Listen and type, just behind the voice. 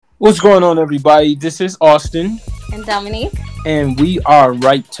What's going on, everybody? This is Austin, And Dominique. and we are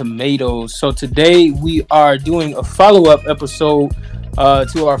Ripe Tomatoes. So today we are doing a follow-up episode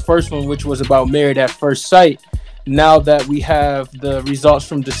to our first one, which was about Married at First Sight. Now that we have the results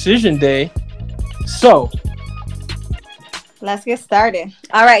from Decision Day, so Let's get started.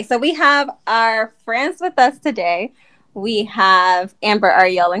 All right, so we have our friends with us today. We have Amber,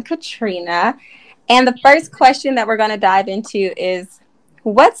 Ariel, and Katrina. And the first question that we're going to dive into is,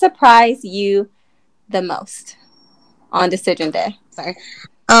 what surprised you the most on Decision Day? Sorry.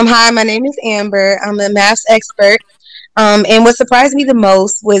 Hi, my name is Amber. I'm a maths expert. And what surprised me the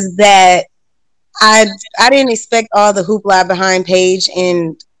most was that I didn't expect all the hoopla behind Paige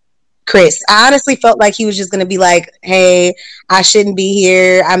and Chris. I honestly felt like he was just going to be like, hey, I shouldn't be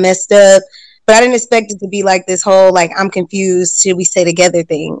here. I messed up. But I didn't expect it to be like this whole, like, I'm confused. Should we stay together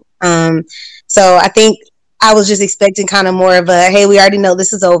thing? So I think I was just expecting kind of more of a, hey, we already know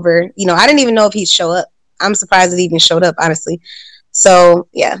this is over. I didn't even know if he'd show up. I'm surprised it even showed up, honestly. So,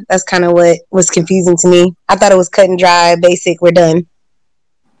 yeah, that's kind of what was confusing to me. I thought it was cut and dry, basic, we're done.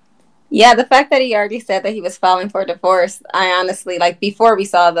 Yeah, the fact that he already said that he was filing for divorce, I honestly, before we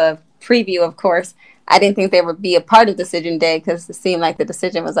saw the preview, of course, I didn't think they would be a part of Decision Day because it seemed like the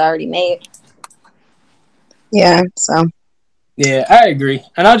decision was already made. Yeah, so. yeah, I agree.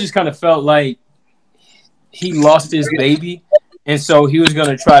 And I just kind of felt like he lost his baby, and so he was going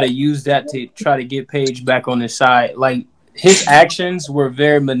to try to use that to try to get Paige back on his side. Like, his actions were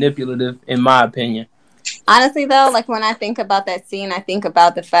very manipulative, in my opinion. Honestly, though, when I think about that scene, I think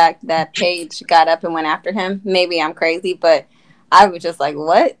about the fact that Paige got up and went after him. Maybe I'm crazy, but I was just like,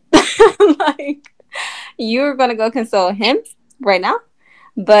 what? You're going to go console him right now?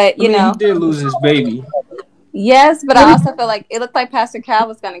 But, he did lose his baby. Yes, but I also feel like it looked like Pastor Cal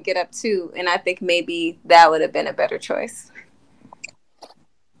was going to get up too, and I think maybe that would have been a better choice.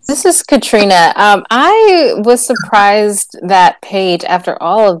 This is Katrina. I was surprised that Paige, after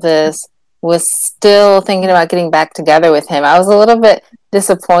all of this, was still thinking about getting back together with him. I was a little bit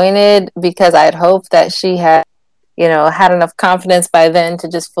disappointed because I had hoped that she had, had enough confidence by then to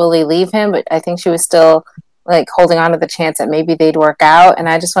just fully leave him, but I think she was still holding on to the chance that maybe they'd work out. And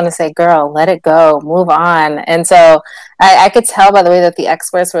I just want to say, girl, let it go, move on. And so I could tell by the way that the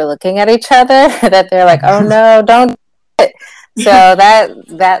experts were looking at each other that they're like, oh no, don't do it. So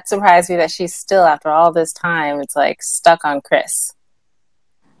that surprised me that she's still, after all this time, it's stuck on Chris.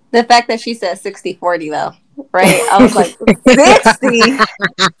 The fact that she said 60-40 though, right? I was like, 60?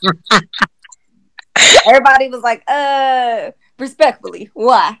 Everybody was like, respectfully,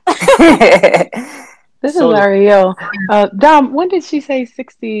 why? This is Ariel. Dom, when did she say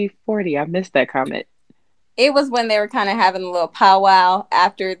 60-40? I missed that comment. It was when they were kind of having a little powwow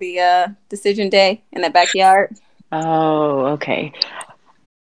after the Decision Day in the backyard. Oh, okay.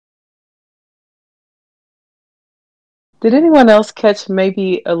 Did anyone else catch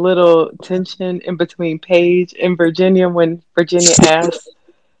maybe a little tension in between Paige and Virginia when Virginia asked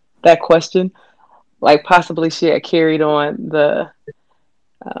that question? Like possibly she had carried on the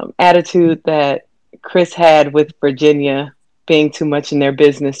attitude that Chris had with Virginia being too much in their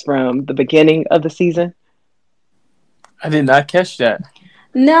business from the beginning of the season? I did not catch that.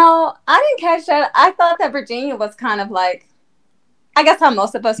 No, I didn't catch that. I thought that Virginia was kind of like, I guess how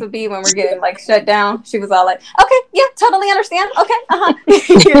most of us would be when we're getting shut down. She was all like, okay, yeah, totally understand. Okay,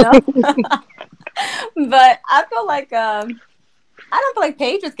 But I feel like, I don't feel like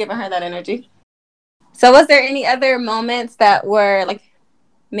Paige was giving her that energy. So was there any other moments that were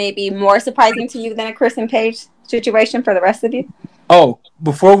maybe more surprising to you than a Chris and Paige situation for the rest of you? Oh,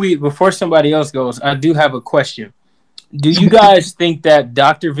 before somebody else goes, I do have a question. Do you guys think that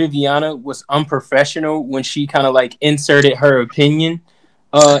Dr. Viviana was unprofessional when she kind of inserted her opinion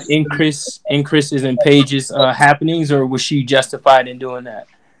in Chris's and Paige's happenings, or was she justified in doing that?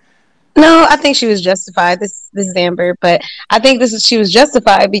 No, I think she was justified. This is Amber, but I think she was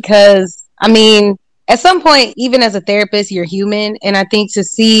justified because, at some point, even as a therapist, you're human. And I think to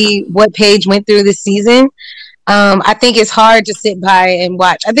see what Paige went through this season, I think it's hard to sit by and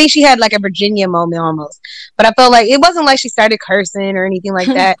watch. I think she had a Virginia moment almost. But I felt like it wasn't like she started cursing or anything like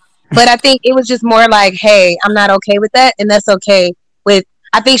that. But I think it was just more like, hey, I'm not okay with that. And that's okay with,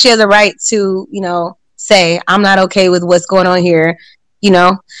 I think she has a right to, say, I'm not okay with what's going on here,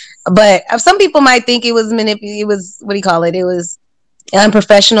 But some people might think it was it was, what do you call it? It was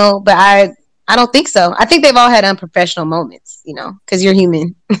unprofessional, but I don't think so. I think they've all had unprofessional moments, because you're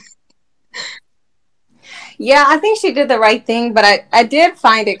human. Yeah, I think she did the right thing, but I did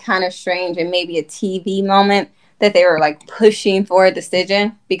find it kind of strange and maybe a TV moment that they were pushing for a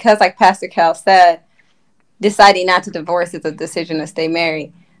decision because Pastor Cal said, deciding not to divorce is a decision to stay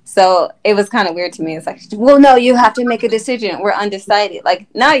married. So it was kind of weird to me. It's like, well, no, you have to make a decision. We're undecided. Like,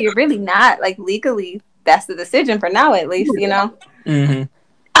 no, you're really not. Like, legally, that's the decision for now, at least, you know? Mm-hmm.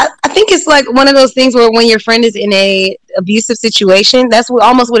 I think it's like one of those things where when your friend is in a abusive situation, that's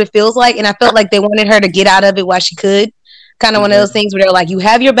almost what it feels like. And I felt like they wanted her to get out of it while she could. Kind of one of those things where they're like, you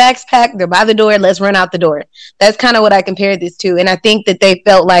have your bags packed, they're by the door, let's run out the door. That's kind of what I compared this to. And I think that they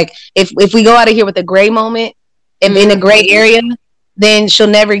felt like if we go out of here with a gray moment, if in a gray area, then she'll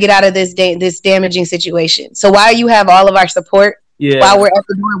never get out of this damaging situation. So while you have all of our support, while we're at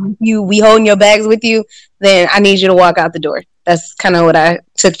the door with you, we holding your bags with you, then I need you to walk out the door. That's kind of what I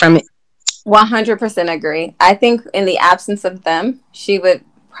took from it. 100% agree. I think in the absence of them, she would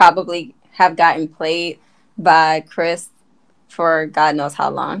probably have gotten played by Chris for God knows how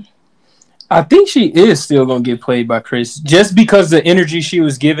long. I think she is still going to get played by Chris just because the energy she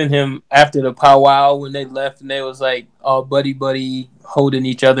was giving him after the powwow when they left and they was like all buddy holding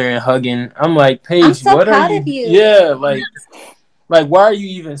each other and hugging. I'm like, Paige, I'm so what proud are of you? Yeah, like why are you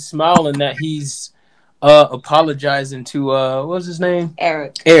even smiling that he's apologizing to what's his name?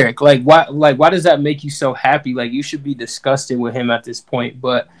 Eric. Like why does that make you so happy? Like you should be disgusted with him at this point.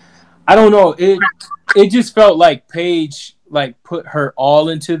 But I don't know. It just felt like Paige like put her all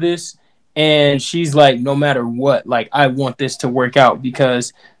into this. And she's like, no matter what, like, I want this to work out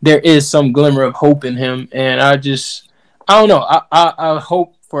because there is some glimmer of hope in him. And I don't know. I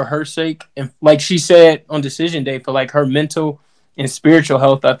hope for her sake. And like she said on decision day, for like her mental and spiritual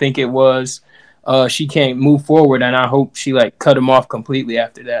health, I think it was, she can't move forward. And I hope she like cut him off completely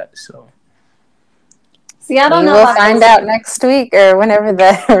after that. So. See, I don't know. We'll find out next week or whenever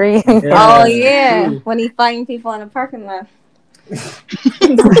the reunion. Yeah, oh, yeah. When he's fighting people in the parking lot. But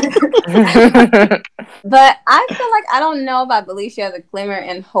I feel like I don't know if I believe she has a glimmer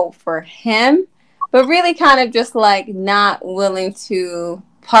and hope for him, but really kind of just like not willing to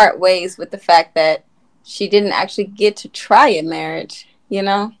part ways with the fact that she didn't actually get to try a marriage, you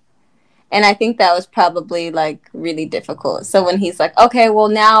know? And I think that was probably like really difficult. So when he's like, okay, well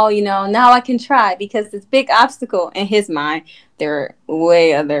now, you know, now I can try because this big obstacle in his mind, there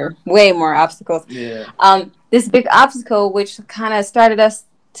are way more obstacles. Yeah. This big obstacle, which kind of started us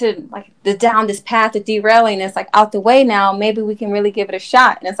to like down this path of derailing. It's like out the way now. Maybe we can really give it a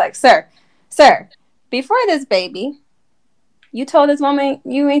shot. And it's like, sir, before this baby, you told this woman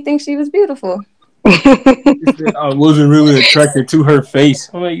you ain't think she was beautiful. I wasn't really attracted to her face.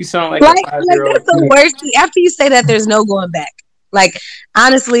 I'm like, you sound like a 5-year-old. That's the worst thing. After you say that, there's no going back. Like,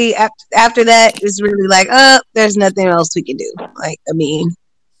 honestly, after that, it's really like, there's nothing else we can do. Like, I mean,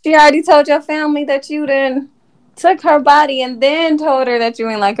 she already told your family that you didn't took her body and then told her that you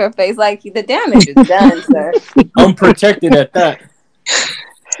ain't like her face. Like, the damage is done, sir. Unprotected at that.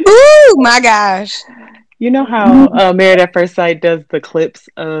 Ooh, my gosh. You know how Married at First Sight does the clips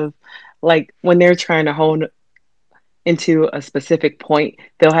of, like, when they're trying to hone into a specific point,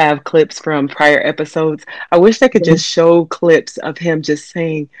 they'll have clips from prior episodes. I wish they could just show clips of him just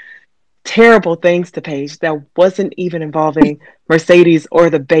saying terrible things to Paige that wasn't even involving Mercedes or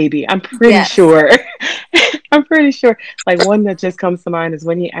the baby. I'm pretty sure. Like, one that just comes to mind is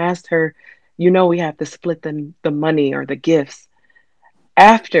when he asked her, you know, we have to split the money or the gifts.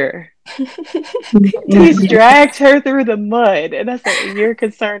 After he's dragged her through the mud, and I said, "You're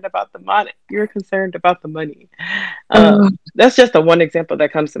concerned about the money. You're concerned about the money." That's just the one example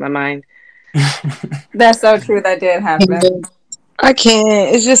that comes to my mind. That's so true. That did happen. I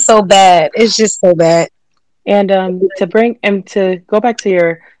can't. It's just so bad. It's just so bad. And to go back to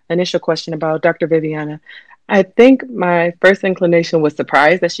your initial question about Dr. Viviana, I think my first inclination was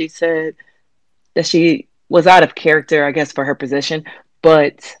surprised that she said that she was out of character, I guess, for her position.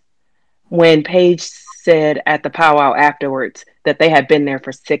 But when Paige said at the powwow afterwards that they had been there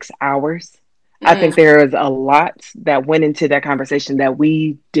for 6 hours, I think there was a lot that went into that conversation that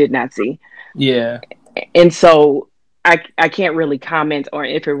we did not see. Yeah. And so I can't really comment on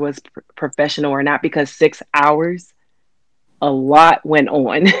if it was professional or not, because 6 hours, a lot went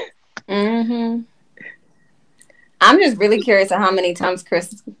on. Mm-hmm. I'm just really curious of how many times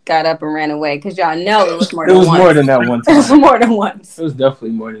Chris got up and ran away, because y'all know it was more than once. It was more than that one time. It was more than once. It was definitely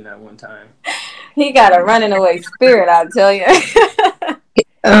more than that one time. He got a running away spirit, I'll tell you.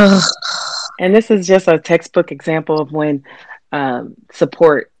 And this is just a textbook example of when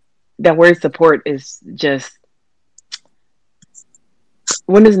support, that word support is just,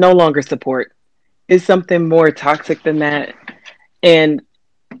 when it's no longer support, it's something more toxic than that. And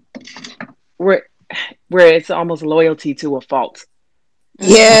where it's almost loyalty to a fault.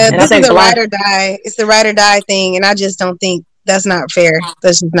 Yeah, and this is the ride or die. It's the ride or die thing, and I just don't think that's not fair.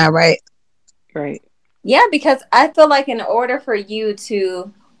 That's just not right. Right. Yeah, because I feel like in order for you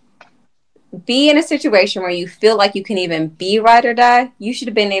to be in a situation where you feel like you can even be ride or die, you should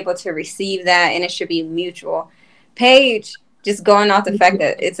have been able to receive that, and it should be mutual. Paige, just going off the fact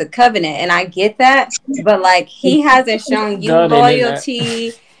that it's a covenant, and I get that, but like, he hasn't shown you God,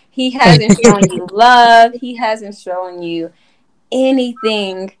 loyalty, he hasn't shown you love, he hasn't shown you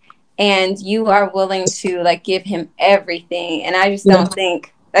anything, and you are willing to like give him everything. And I just don't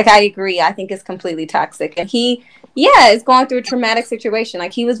think, like, I agree, I think it's completely toxic. And he, is going through a traumatic situation.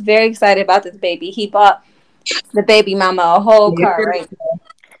 Like, he was very excited about this baby. He bought the baby mama a whole car, right?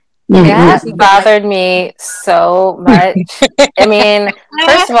 That bothered me so much. I mean,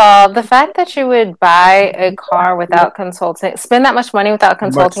 first of all, the fact that you would buy a car without consulting, spend that much money without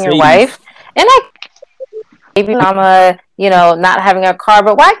consulting your wife, and like baby mama, not having a car,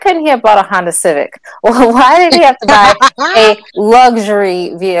 but why couldn't he have bought a Honda Civic? Well, why did he have to buy a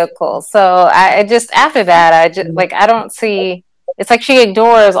luxury vehicle? So I just, after that, I don't see. It's like she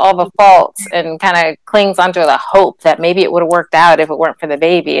ignores all the faults and kind of clings onto the hope that maybe it would have worked out if it weren't for the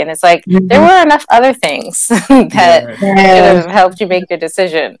baby. And it's like, there were enough other things that could have helped you make your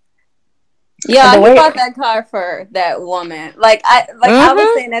decision. Yeah, he bought that car for that woman. Like, I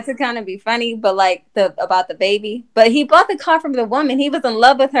was saying that to kind of be funny, but like about the baby. But he bought the car from the woman. He was in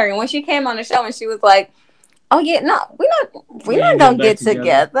love with her. And when she came on the show and she was like, "Oh yeah, no, we're not gonna get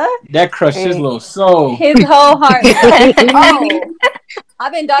together." That crushed his little soul. His whole heart. Oh,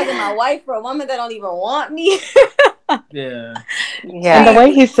 I've been dogging my wife for a woman that don't even want me. Yeah. And the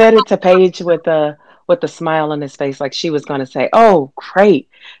way he said it to Paige with the smile on his face, like she was going to say, "Oh, great!"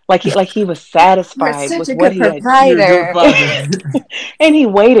 Like he was satisfied with what he had. And he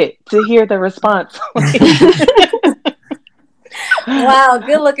waited to hear the response. Wow,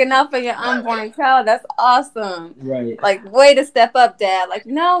 good looking out for your unborn child. That's awesome. Right. Like, way to step up, Dad. Like,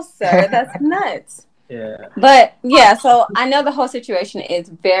 no, sir, that's nuts. Yeah. But yeah, so I know the whole situation is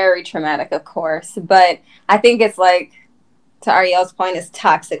very traumatic, of course, but I think it's like, to Ariel's point, it's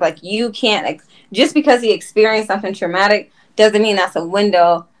toxic. Like, you can't, like, just because he experienced something traumatic doesn't mean that's a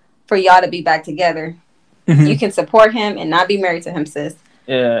window for y'all to be back together. Mm-hmm. You can support him and not be married to him, sis.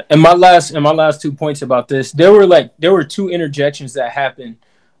 Yeah, and my last 2 points about this, there were two interjections that happened.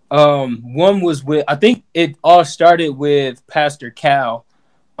 One was with, I think it all started with Pastor Cal,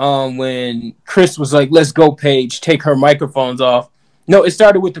 when Chris was like, "Let's go, Paige, take her microphones off." No, it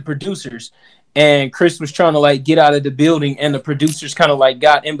started with the producers, and Chris was trying to like get out of the building, and the producers kind of like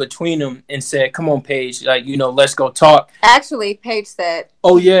got in between them and said, "Come on, Paige, like, let's go talk." Actually, Paige said,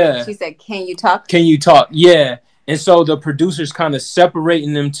 "Oh yeah," she said, "Can you talk? Can you talk?" Yeah. And so the producers kind of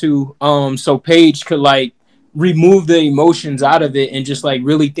separating them two, so Paige could like remove the emotions out of it and just like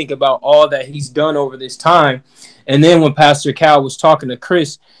really think about all that he's done over this time. And then when Pastor Cal was talking to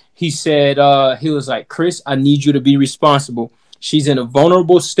Chris, he said, he was like, "Chris, I need you to be responsible. She's in a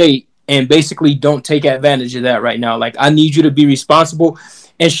vulnerable state, and basically don't take advantage of that right now. Like, I need you to be responsible."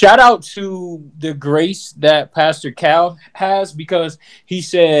 And shout out to the grace that Pastor Cal has, because he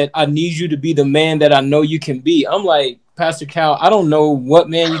said, "I need you to be the man that I know you can be." I'm like, Pastor Cal, I don't know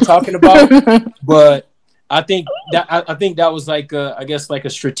what man you're talking about, but I think that was like I guess like a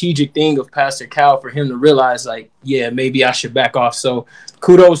strategic thing of Pastor Cal for him to realize, like, yeah, maybe I should back off. So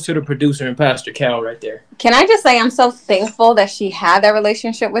kudos to the producer and Pastor Cal right there. Can I just say, I'm so thankful that she had that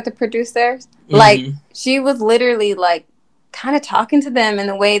relationship with the producers. Mm-hmm. Like, she was literally like kind of talking to them in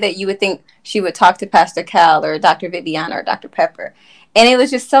the way that you would think she would talk to Pastor Cal or Dr. Viviana or Dr. Pepper. And it was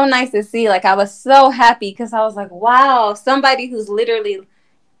just so nice to see. Like, I was so happy because I was like, wow, somebody who's literally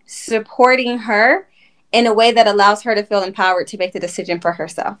supporting her in a way that allows her to feel empowered to make the decision for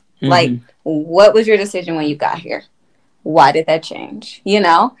herself. Mm-hmm. Like, what was your decision when you got here? Why did that change?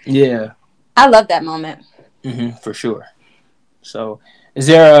 Yeah. I love that moment. Mm-hmm, for sure. So, is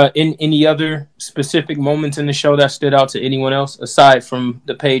there any other specific moments in the show that stood out to anyone else aside from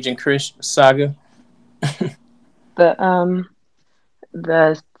the Paige and Chris saga?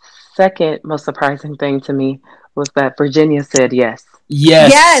 The second most surprising thing to me was that Virginia said yes.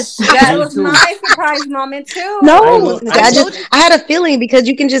 Yes, that was my surprise moment too. No, I had a feeling, because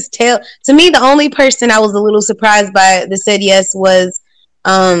you can just tell. To me, the only person I was a little surprised by that said yes was,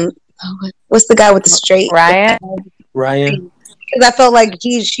 what's the guy with the straight? Ryan. Because I felt like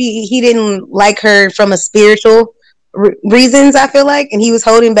he didn't like her from a spiritual reasons. I feel like, and he was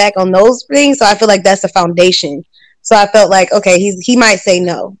holding back on those things. So I feel like that's the foundation. So I felt like, okay, he might say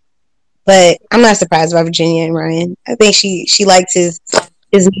no. But I'm not surprised by Virginia and Ryan. I think she liked his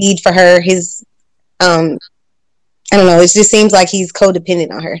need for her. His I don't know. It just seems like he's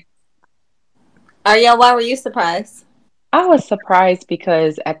codependent on her. Ariel, why were you surprised? I was surprised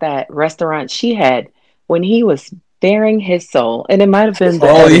because at that restaurant she had, when he was bearing his soul, and it might have been the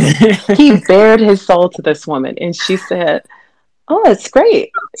Oh editing. yeah. He bared his soul to this woman, and she said, "Oh, it's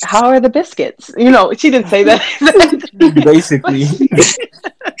great. How are the biscuits?" You know, she didn't say that exactly, but Basically.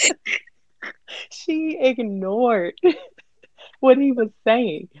 she ignored what he was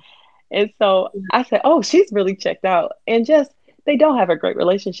saying. And so I said, "Oh, she's really checked out." And just they don't have a great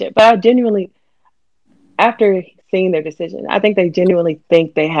relationship, but I genuinely, after seeing their decision, I think they genuinely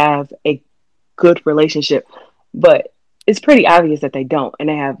think they have a good relationship, but it's pretty obvious that they don't, and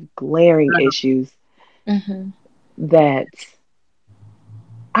they have glaring issues Mm-hmm. that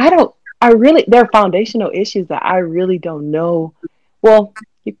I don't. I really, they're foundational issues that I really don't know. Well,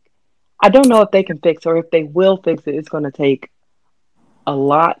 I don't know if they can fix, or if they will fix it. It's going to take a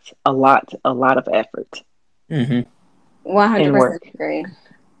lot of effort Hmm. and 100% work. agree.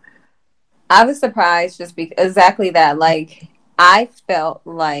 I was surprised just because exactly that. Like, I felt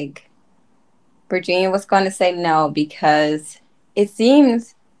like Virginia was going to say no because it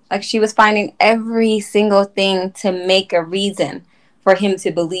seems like she was finding every single thing to make a reason for him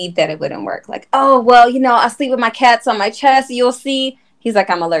to believe that it wouldn't work. Like, oh, well, I sleep with my cats on my chest. You'll see. He's like,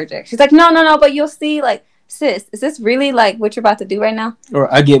 I'm allergic. She's like, no, no, no, but you'll see. Like, sis, is this really like what you're about to do right now?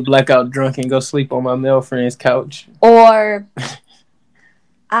 Or I get blackout drunk and go sleep on my male friend's couch. Or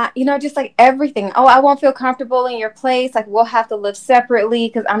just like everything. Oh, I won't feel comfortable in your place. Like, we'll have to live separately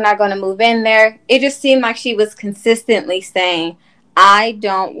because I'm not going to move in there. It just seemed like she was consistently saying, I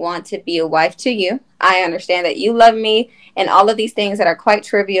don't want to be a wife to you. I understand that you love me, and all of these things that are quite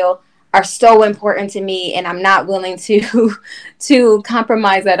trivial are so important to me, and I'm not willing to to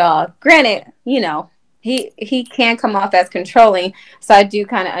compromise at all. Granted, he can come off as controlling, so I do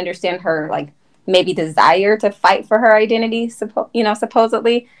kind of understand her, like, maybe desire to fight for her identity,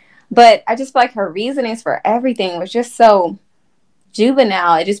 supposedly. But I just feel like her reasonings for everything was just so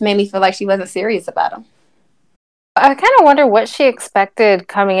juvenile. It just made me feel like she wasn't serious about him. I kind of wonder what she expected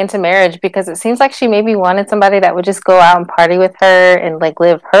coming into marriage, because it seems like she maybe wanted somebody that would just go out and party with her and like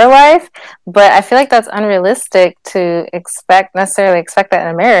live her life. But I feel like that's unrealistic to necessarily expect that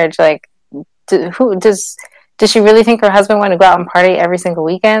in a marriage. Like, who does she really think her husband want to go out and party every single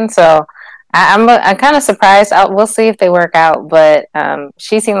weekend? So I'm kind of surprised. We'll see if they work out. But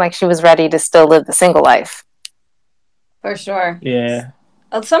she seemed like she was ready to still live the single life. For sure. Yeah.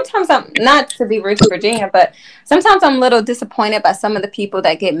 Sometimes I'm not to be rude to Virginia, but sometimes I'm a little disappointed by some of the people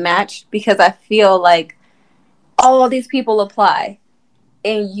that get matched, because I feel like all these people apply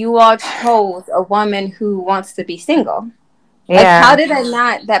and you all chose a woman who wants to be single. Yeah. Like, how did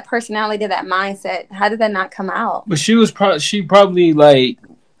that personality, that mindset, how did that not come out? But she probably like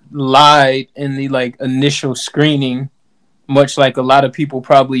lied in the like initial screening, much like a lot of people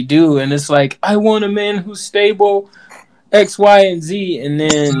probably do, and it's like, I want a man who's stable, X, Y, and Z, and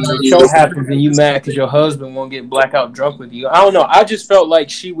then the show happens and you mad because your husband won't get blackout drunk with you. I don't know. I just felt like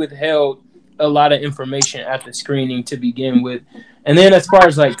she withheld a lot of information at the screening to begin with. And then as far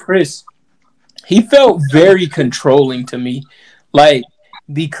as like Chris, he felt very controlling to me. Like,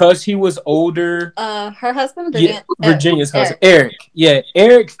 because he was older. Her husband? Virginia's husband. Eric. Yeah,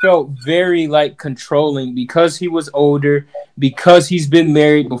 Eric felt very like controlling because he was older, because he's been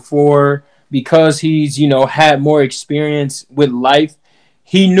married before, because he's, had more experience with life.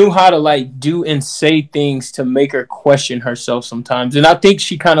 He knew how to like do and say things to make her question herself sometimes. And I think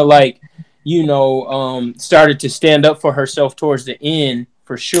she kind of like, started to stand up for herself towards the end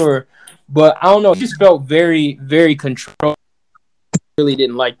for sure. But I don't know, he just felt very, very controlled. Really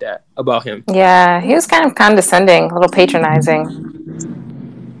didn't like that about him. Yeah, he was kind of condescending, a little patronizing.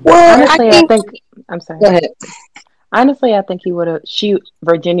 Well, Honestly, I think I'm sorry. Go ahead. Honestly, I think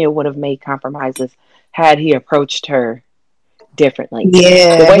Virginia would have made compromises had he approached her differently.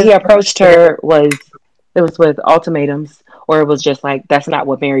 Yeah. The way he approached her was with ultimatums, or it was just like, that's not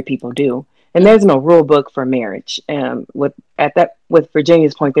what married people do. And there's no rule book for marriage. With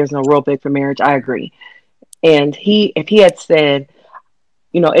Virginia's point, there's no rule book for marriage. I agree. And if he had said,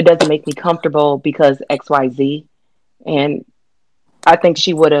 it doesn't make me comfortable because XYZ, and I think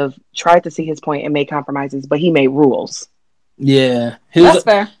she would have tried to see his point and made compromises, but he made rules. Yeah. That's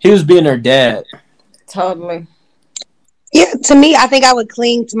fair. He was being her dad. Totally. Yeah, to me, I think I would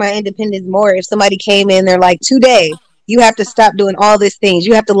cling to my independence more if somebody came in, they're like, today, you have to stop doing all these things.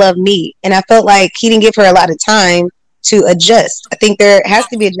 You have to love me. And I felt like he didn't give her a lot of time to adjust. I think there has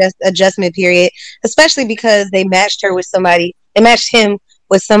to be an adjustment period, especially because they matched him with somebody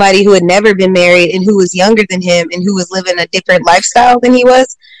who had never been married and who was younger than him and who was living a different lifestyle than he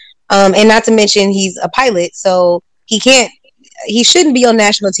was. And not to mention, he's a pilot, so he can't, he shouldn't be on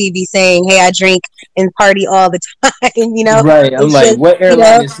national TV saying, "Hey, I drink and party all the time." Right. I'm He like, should, what you know,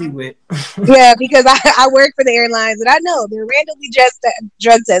 airline is he with? yeah, because I work for the airlines and I know they're randomly just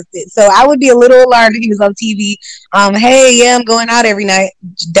drug tested. So I would be a little alarmed if he was on TV. Hey, yeah, I'm going out every night.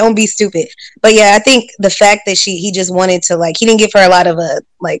 Don't be stupid. But yeah, I think the fact that he just wanted to, like, he didn't give her a lot of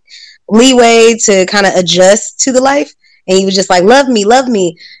like leeway to kind of adjust to the life. And he was just like, love me, love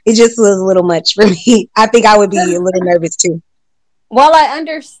me. It just was a little much for me. I think I would be a little nervous too. While I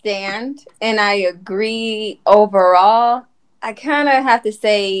understand and I agree overall, I kind of have to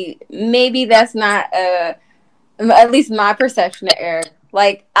say maybe that's not at least my perception of Eric.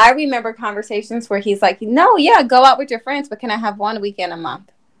 Like, I remember conversations where he's like, "No, yeah, go out with your friends, but can I have one weekend a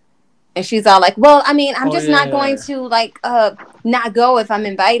month?" And she's all like, "Well, I mean, I'm Oh just not going yeah. to like not go if I'm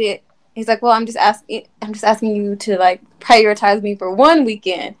invited." He's like, "Well, I'm just asking you to like prioritize me for one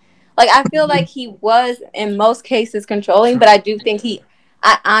weekend." Like, I feel like he was in most cases controlling, but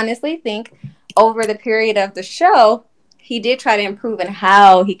I honestly think over the period of the show, he did try to improve in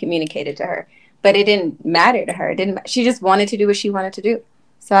how he communicated to her, but it didn't matter to her. It didn't. She just wanted to do what she wanted to do.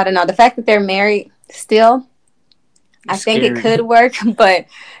 So I don't know. The fact that they're married still, I think it Scary. could work, but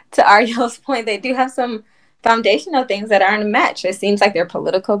to Ario's point, they do have some foundational things that aren't a match. It seems like their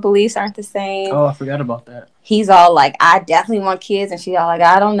political beliefs aren't the same. Oh, I forgot about that. He's all like, "I definitely want kids," and she's all like,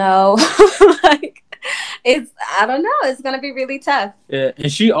 "I don't know." Like, I don't know. It's gonna be really tough. Yeah,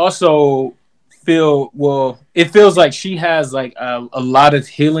 and she also it feels like she has like a lot of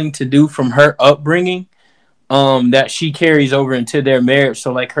healing to do from her upbringing that she carries over into their marriage.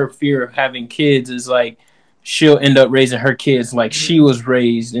 So like her fear of having kids is like she'll end up raising her kids like she was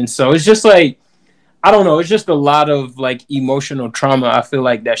raised. And so it's just like I don't know, it's just a lot of like emotional trauma I feel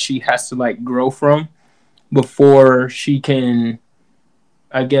like that she has to like grow from before she can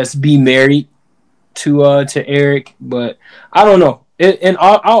I guess be married to Eric, but I don't know. And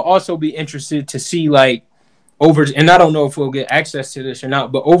I'll also be interested to see like over, and I don't know if we'll get access to this or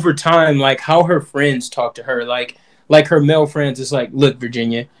not, but over time, like how her friends talk to her, like her male friends, is like, look,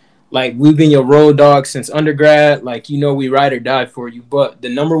 Virginia, like we've been your road dog since undergrad, like we ride or die for you, but the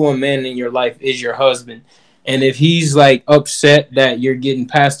number one man in your life is your husband, and if he's like upset that you're getting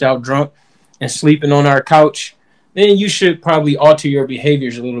passed out drunk and sleeping on our couch, then you should probably alter your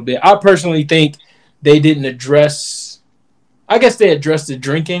behaviors a little bit. I personally think they didn't address. I guess they addressed the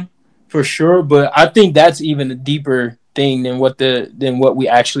drinking for sure, but I think that's even a deeper thing than what we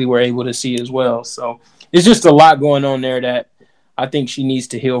actually were able to see as well. So it's just a lot going on there that I think she needs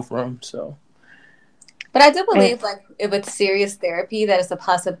to heal from. So, But I do And believe, like, if it's serious therapy, that it's a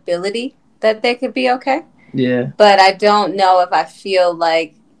possibility that they could be okay. yeah, But I don't know if I feel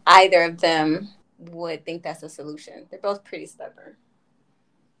like either of them would think that's a solution. They're both pretty stubborn.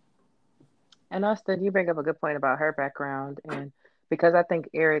 And Austin, you bring up a good point about her background, and because I think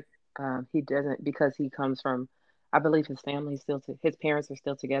Eric, he doesn't because he comes from, I believe his family his parents are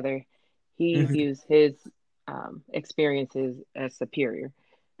still together. He hmm views his experiences as superior,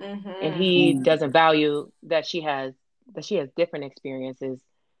 and he Mm-hmm. doesn't value that she has different experiences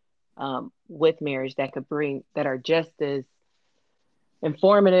with marriage that could bring that are just as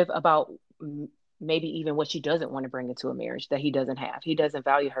informative about maybe even what she doesn't want to bring into a marriage that he doesn't have. He doesn't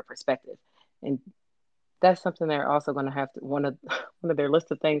value her perspective, and that's something they're also going to have to one of their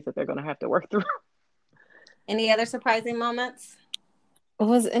list of things that they're going to have to work through. Any other surprising moments?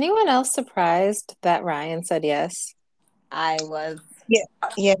 Was anyone else surprised that Ryan said yes? I was. yeah,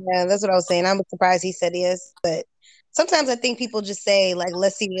 yeah, that's what I was saying. I'm surprised he said yes, but sometimes I think people just say, like,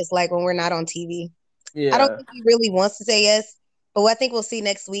 let's see what it's like when we're not on TV. I don't yeah, think he really wants to say yes, but I think we'll see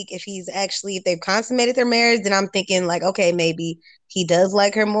next week if they've consummated their marriage. Then I'm thinking, like, okay, maybe he does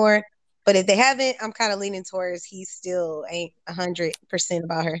like her more. But if they haven't, I'm kind of leaning towards he still ain't 100%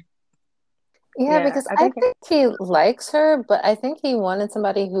 about her. Yeah, Yeah, because I I think think he likes her, but I think he wanted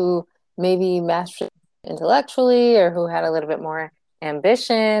somebody who maybe matched intellectually or who had a little bit more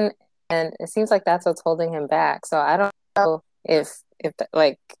ambition, and it seems like that's what's holding him back. So I don't know if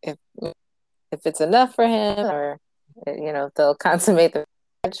like if it's enough for him or they'll consummate the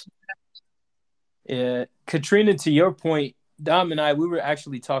marriage. yeah. Katrina, to your point, Dom and I, we were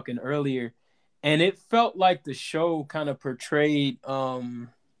actually talking earlier, and it felt like the show kind of portrayed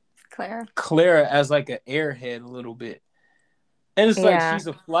Claire. Clara as like an airhead a little bit. And it's like Yeah. she's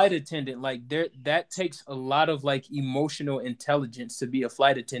a flight attendant. Like that takes a lot of like emotional intelligence to be a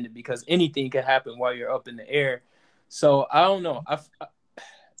flight attendant because anything can happen while you're up in the air. So I don't know.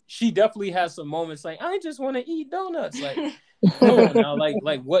 She definitely has some moments like I just want to eat donuts. Like, come on now, like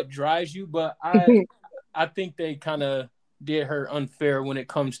what drives you? But I think they kind of did her unfair when it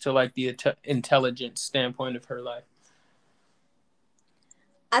comes to like the intelligence standpoint of her life.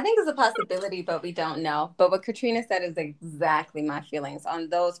 I think it's a possibility, but we don't know. But what Katrina said is exactly my feelings on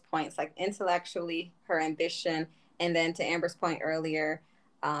those points, like intellectually, her ambition, and then to Amber's point earlier,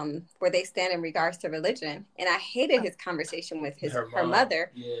 where they stand in regards to religion. And I hated his conversation with her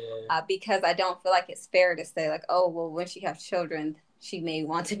mother, because I don't feel like it's fair to say like, oh, well, when she has children, she may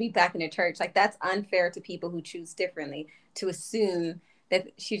want to be back in the church. Like that's unfair to people who choose differently to assume that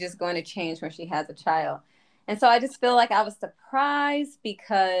she's just going to change when she has a child. And so I just feel like I was surprised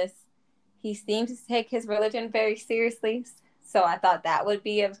because he seemed to take his religion very seriously. So I thought that would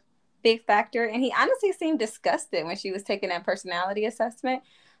be a big factor. And he honestly seemed disgusted when she was taking that personality assessment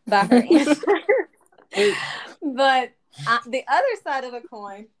by her answer. But the other side of the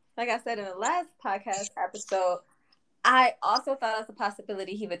coin, like I said in the last podcast episode, I also thought it was a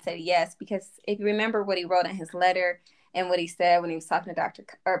possibility he would say yes, because if you remember what he wrote in his letter and what he said when he was talking to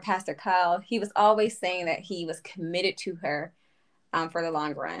Pastor Kyle, he was always saying that he was committed to her for the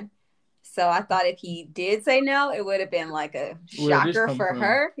long run. So I thought if he did say no, it would have been like a shocker for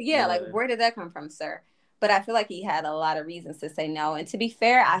her. Yeah, like where did that come from, sir? But I feel like he had a lot of reasons to say no. And to be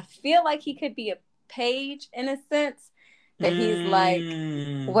fair, I feel like he could be a Paige in a sense. That he's like,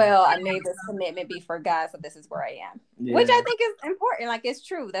 well, I made this commitment before God, so this is where I am. Yeah. Which I think is important. Like, it's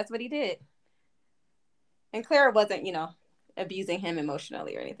true. That's what he did. And Clara wasn't, abusing him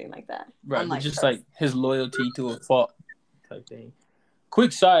emotionally or anything like that. Right, but just like his loyalty to a fault type thing.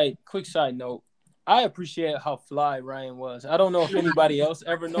 Quick side note. I appreciate how fly Ryan was. I don't know if anybody else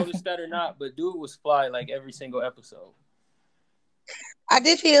ever noticed that or not, but dude was fly like every single episode. I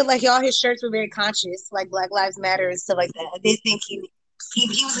did feel like all his shirts were very conscious, like Black Lives Matter and stuff like that. I did think he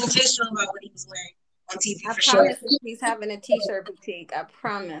was intentional about what he was wearing on TV. I promise he's having a t-shirt boutique. I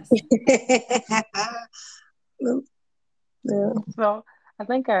promise. Yeah. So I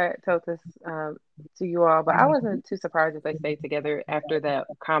think I told this to you all, but I wasn't too surprised if they stayed together after that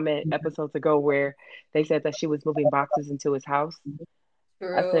comment episodes ago where they said that she was moving boxes into his house.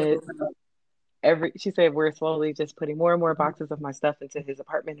 True. I said she said we're slowly just putting more and more boxes of my stuff into his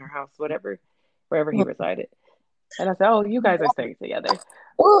apartment or house, whatever, wherever he resided. And I said, oh, you guys are staying together.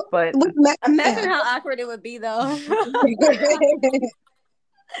 Well, but imagine how awkward it would be though.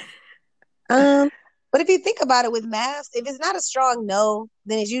 But if you think about it with MAFS, if it's not a strong no,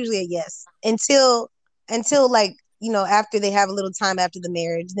 then it's usually a yes. Until like, after they have a little time after the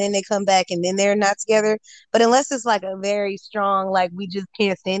marriage, then they come back and then they're not together. But unless it's like a very strong, like we just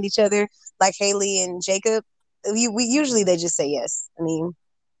can't stand each other, like Haley and Jacob, we usually they just say yes. I mean,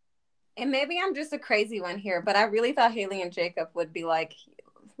 and maybe I'm just a crazy one here, but I really thought Haley and Jacob would be like,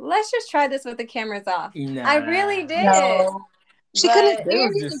 let's just try this with the cameras off. Nah. I really did. No. She couldn't stand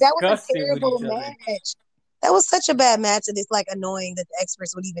it. That was a terrible match. That was such a bad match that it's like annoying that the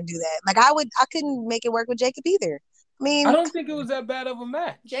experts would even do that. Like I couldn't make it work with Jacob either. I mean, I don't think it was that bad of a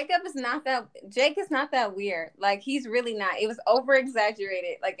match. Jake is not that weird. Like he's really not. It was over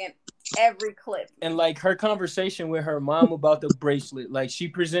exaggerated, like in every clip. And like her conversation with her mom about the bracelet, like she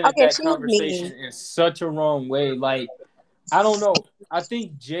presented that conversation in such a wrong way. Like I don't know. I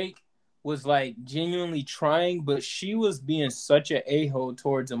think Jake was like genuinely trying, but she was being such an a-hole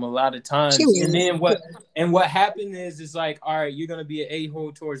towards him a lot of times. And then what happened is it's like, all right, you're gonna be an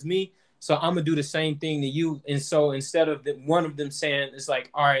a-hole towards me, so I'm gonna do the same thing to you. And so instead of one of them saying, it's like,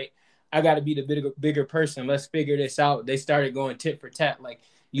 all right, I gotta be the bigger person, let's figure this out, they started going tit for tat. Like,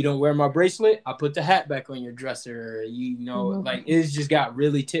 you don't wear my bracelet, I'll put the hat back on your dresser. Like it's just got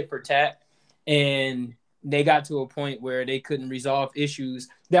really tit for tat. And they got to a point where they couldn't resolve issues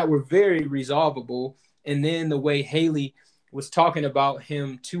that were very resolvable. And then the way Haley was talking about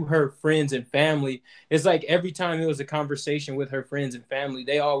him to her friends and family, it's like every time it was a conversation with her friends and family,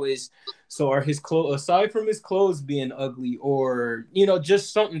 they always saw his clothes, aside from his clothes being ugly or,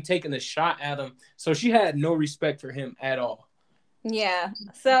 just something taking a shot at him. So she had no respect for him at all. Yeah.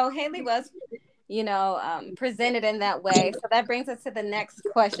 So Haley was presented in that way. So that brings us to the next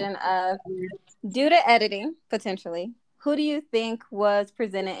question of, due to editing, potentially, who do you think was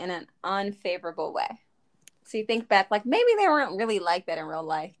presented in an unfavorable way? So you think back, like maybe they weren't really like that in real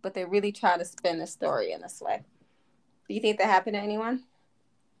life, but they really try to spin the story in this way. Do you think that happened to anyone?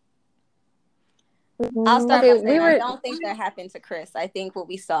 I'll start by saying I don't think that happened to Chris. I think what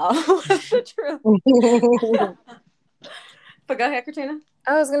we saw was the truth. But go ahead, Katrina.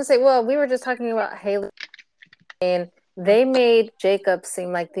 I was going to say, well, we were just talking about Haley, and they made Jacob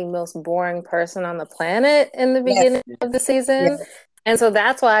seem like the most boring person on the planet in the beginning of the season. Yes. And so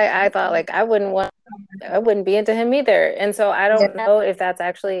that's why I thought, like, I wouldn't be into him either. And so I don't know if that's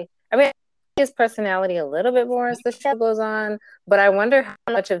actually, his personality a little bit more as the show goes on, but I wonder how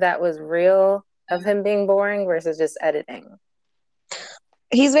much of that was real of him being boring versus just editing.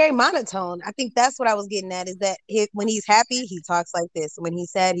 he's very monotone. I think that's what I was getting at, is that when he's happy, he talks like this. When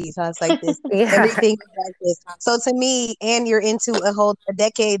he's sad, he talks like this. Yeah. Everything is like this. So to me, and you're into a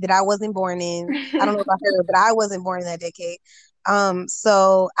decade that I wasn't born in. I don't know about her, but I wasn't born in that decade.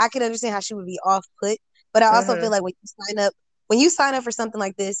 So I can understand how she would be off put, but I also feel like when you sign up for something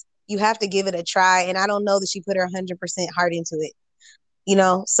like this, you have to give it a try. And I don't know that she put her 100% heart into it,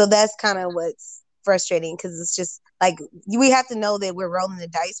 So that's kind of what's frustrating, because it's just like we have to know that we're rolling the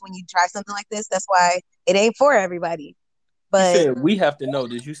dice when you try something like this. That's why it ain't for everybody. But you said we have to know.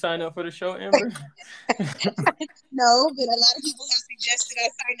 Did you sign up for the show, Amber? no, but a lot of people have suggested I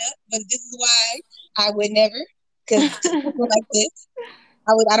sign up, but this is why I would never, because people like this,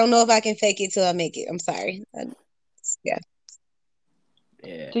 I don't know if I can fake it till I make it. I'm sorry. Yeah.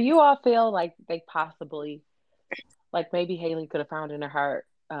 Do you all feel like they possibly, like maybe Haley could have found in her heart,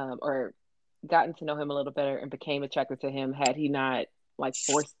 or gotten to know him a little better and became attracted to him had he not like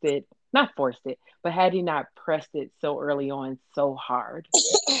not forced it, but had he not pressed it so early on so hard?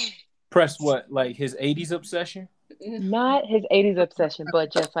 Press what? Like his 80s obsession? Not his 80s obsession,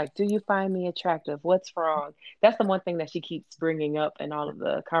 but just like, do you find me attractive? What's wrong? That's the one thing that she keeps bringing up in all of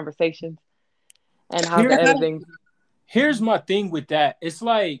the conversations. And how the editing. Here's my thing with that. It's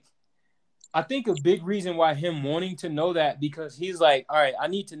like, I think a big reason why him wanting to know that, because he's like, all right, I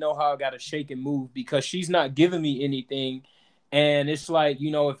need to know how I got to shake and move, because she's not giving me anything. And it's like,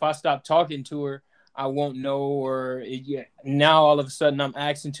 if I stop talking to her, I won't know, or now all of a sudden I'm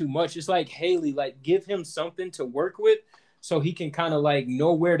asking too much. It's like, Haley, like, give him something to work with so he can kind of like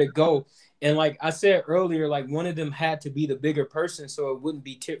know where to go. And like I said earlier, like one of them had to be the bigger person so it wouldn't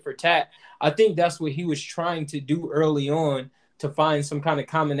be tit for tat. I think that's what he was trying to do early on, to find some kind of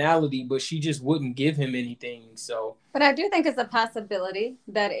commonality, but she just wouldn't give him anything. So, but I do think it's a possibility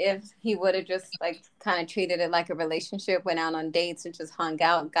that if he would have just like kind of treated it like a relationship, went out on dates and just hung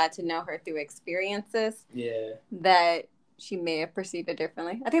out, got to know her through experiences, that she may have perceived it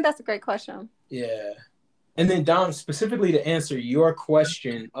differently. I think that's a great question. Yeah. And then Dom, specifically to answer your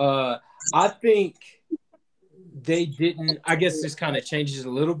question, I think they didn't, I guess this kind of changes a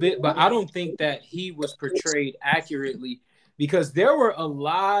little bit, but I don't think that he was portrayed accurately, because there were a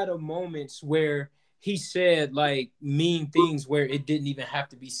lot of moments where he said like mean things where it didn't even have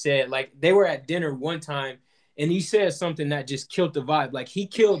to be said. Like they were at dinner one time and he said something that just killed the vibe. Like he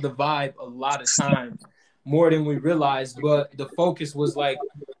killed the vibe a lot of times, more than we realized, but the focus was like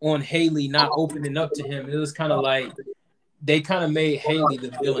on Haley not opening up to him. It was kind of like they kind of made Haley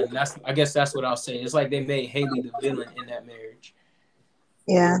the villain. I guess that's what I'll say. It's like they made Haley the villain in that marriage.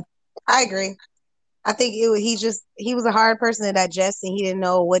 Yeah, I agree. I think he was a hard person to digest, and he didn't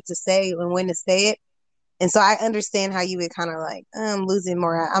know what to say and when to say it. And so I understand how you would kind of like, I'm losing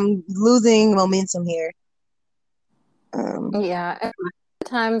momentum here. Yeah. And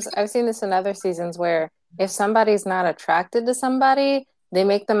times I've seen this in other seasons where if somebody's not attracted to somebody, they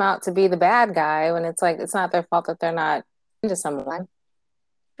make them out to be the bad guy, when it's like, it's not their fault that they're not into someone.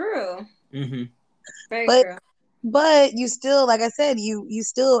 True. Mm-hmm. Very true. But you still, like I said, you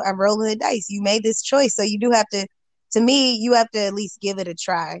still are rolling the dice. You made this choice. So you do have to me, you have to at least give it a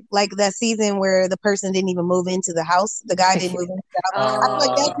try. Like that season where the person didn't even move into the house. The guy didn't move into the house. I feel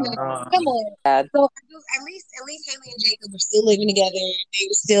like that's come on. So at least Haley and Jacob were still living together. They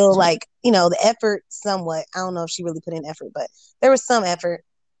were still like, the effort somewhat. I don't know if she really put in effort, but there was some effort.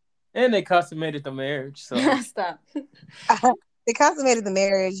 And they consummated the marriage. So stop. They consummated the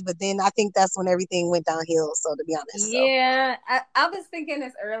marriage, but then I think that's when everything went downhill. So to be honest, yeah, I was thinking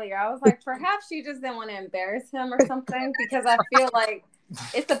this earlier. I was like, perhaps she just didn't want to embarrass him or something, because I feel like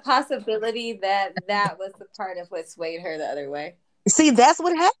it's a possibility that was the part of what swayed her the other way. See, that's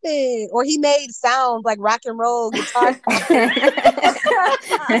what happened. Or he made sounds like rock and roll guitar.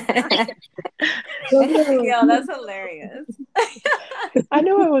 Yo, that's hilarious. I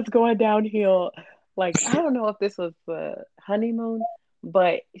knew it was going downhill. Like, I don't know if this was the honeymoon,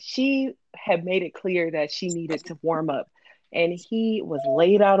 but she had made it clear that she needed to warm up. And he was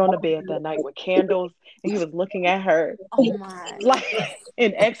laid out on the bed that night with candles, and he was looking at her, like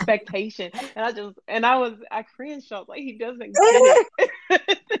in expectation. And I cringed. I was like, he doesn't get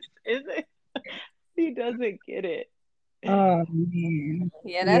it. He doesn't get it. Oh man.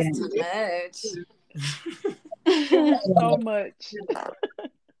 Yeah, that's too much. So much.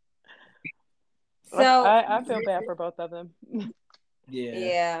 So I feel bad for both of them.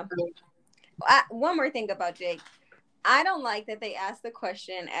 Yeah. One more thing about Jake. I don't like that they asked the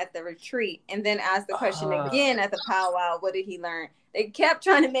question at the retreat and then asked the question again at the powwow. What did he learn? They kept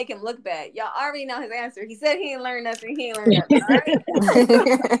trying to make him look bad. Y'all already know his answer. He said he didn't learn nothing. He ain't learned nothing. All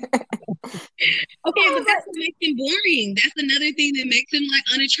right? Okay, but that's what makes him boring. That's another thing that makes him like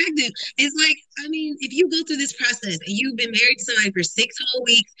unattractive. It's like, I mean, if you go through this process and you've been married to somebody for 6 whole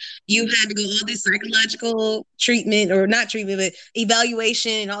weeks, you had to go all this psychological treatment or not treatment, but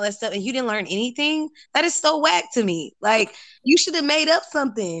evaluation and all that stuff, and you didn't learn anything. That is so whack to me. Like, you should have made up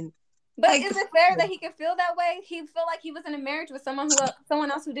something. But Like, is it fair that he could feel that way? He felt like he was in a marriage with someone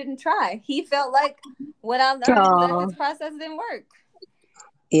else who didn't try. He felt like what I learned is that this process didn't work.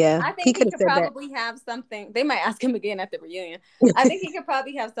 Yeah, I think he could probably have something. They might ask him again at the reunion. I think he could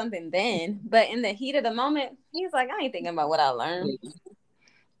probably have something then, but in the heat of the moment, he's like, I ain't thinking about what I learned.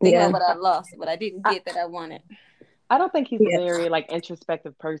 Thinking about what I lost, what I didn't get that I wanted. I don't think he's a very like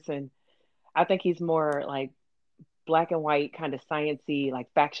introspective person. I think he's more like black and white, kind of sciencey, like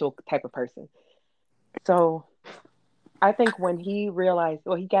factual type of person. So I think when he realized,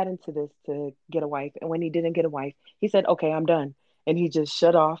 well, he got into this to get a wife, and when he didn't get a wife, he said, "Okay, I'm done," and he just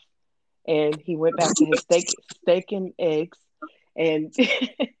shut off, and he went back to his steak and eggs, and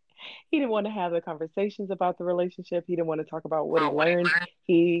he didn't want to have the conversations about the relationship. He didn't want to talk about what he learned.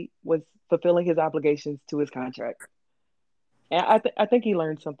 He was fulfilling his obligations to his contract, and I think he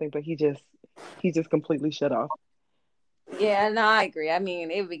learned something, but he just completely shut off. Yeah, no, I agree. I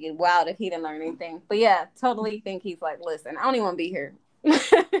mean, it would get wild if he didn't learn anything. But yeah, totally think he's like, listen, I don't even want to be here.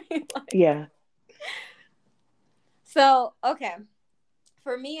 Yeah. So, okay.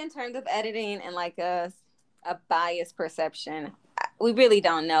 For me, in terms of editing and like a biased perception, we really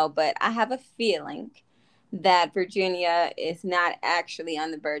don't know, but I have a feeling that Virginia is not actually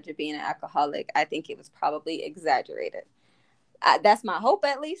on the verge of being an alcoholic. I think it was probably exaggerated. That's my hope,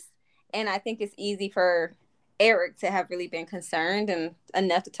 at least. And I think it's easy for Eric to have really been concerned and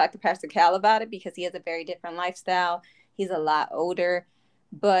enough to talk to Pastor Cal about it because he has a very different lifestyle. He's a lot older,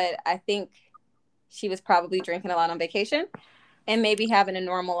 but I think she was probably drinking a lot on vacation and maybe having a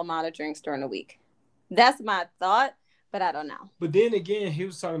normal amount of drinks during the week. That's my thought, but I don't know. But then again, he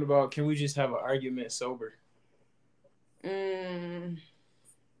was talking about, can we just have an argument sober?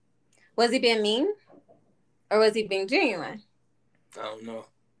 Was he being mean or was he being genuine? I don't know.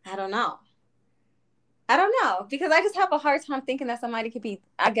 I don't know, because I just have a hard time thinking that somebody could be,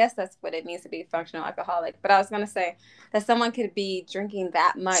 I guess that's what it means to be a functional alcoholic. But I was going to say that someone could be drinking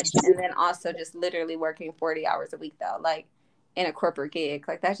that much and then also just literally working 40 hours a week, though, like in a corporate gig.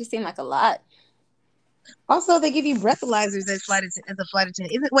 Like, that just seemed like a lot. Also, they give you breathalyzers as a flight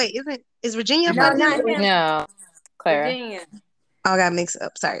attendant. Is Virginia? No, not him. No, Clara. Virginia. Oh, I got mixed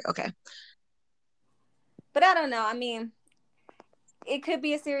up. Sorry. Okay. But I don't know. I mean, it could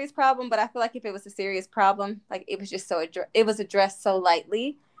be a serious problem, but I feel like if it was a serious problem, like it was just it was addressed so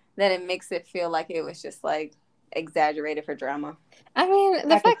lightly that it makes it feel like it was just like exaggerated for drama. I mean,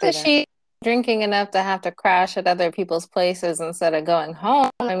 the fact that she's drinking enough to have to crash at other people's places instead of going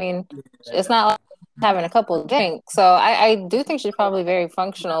home, I mean, it's not like having a couple of drinks. So I do think she's probably very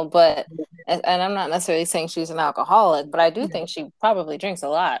functional, but, and I'm not necessarily saying she's an alcoholic, but I do think she probably drinks a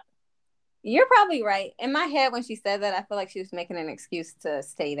lot. You're probably right. In my head, when she said that, I feel like she was making an excuse to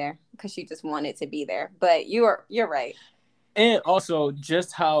stay there because she just wanted to be there. But you're right. And also,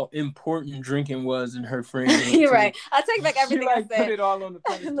 just how important drinking was in her friend. You're right. I take back everything I said. Put it all on the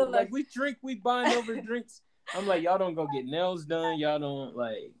pedestal. Like, we drink, we bond over drinks. I'm like, y'all don't go get nails done. Y'all don't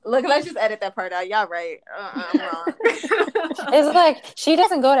like. Look, let's just edit that part out. Y'all right. I'm wrong. It's like she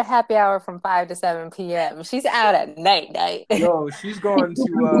doesn't go to happy hour from 5 to 7 p.m. She's out at night. Yo, she's going to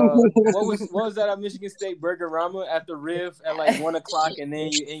what was that at Michigan State Burger Rama after Riv at like 1:00, and then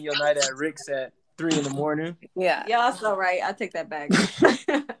you end your night at Rick's at 3 a.m. Yeah, y'all so right. I take that back.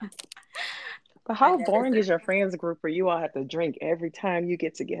 But how boring is your friends group where you all have to drink every time you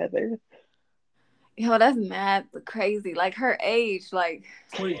get together? Yo, that's mad crazy. Like her age, like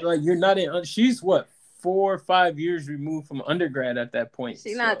you're not in. She's what, 4 or 5 years removed from undergrad at that point.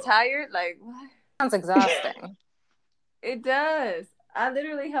 She's not tired. Like what? Sounds exhausting. It does. I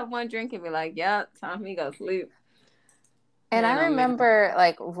literally have one drink and be like, "Yeah, time for me to go sleep." And I remember,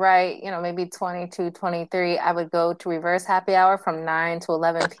 like, maybe 22, 23, I would go to reverse happy hour from 9 to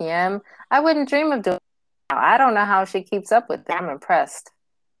 11 p.m. I wouldn't dream of doing it now. I don't know how she keeps up with that. I'm impressed.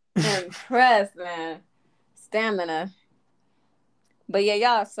 Impressed, man. Stamina. But yeah,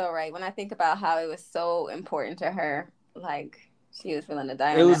 y'all are so right. When I think about how it was so important to her, like, she was feeling to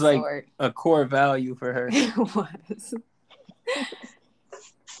die on that sword. It was like a core value for her. It was.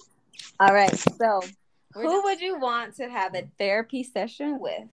 All right, so who would you want to have a therapy session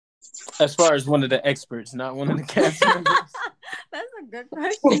with? As far as one of the experts, not one of the cast members. That's a good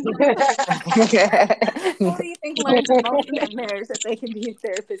question. Who do you think learns the most in their marriage that they can be a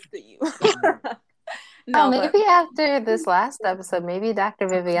therapist to you? No, maybe after this last episode, maybe Dr.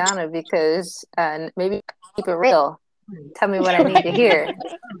 Viviana, because maybe keep it real. Tell me what I need to hear.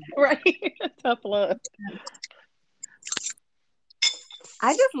 Right. Tough love.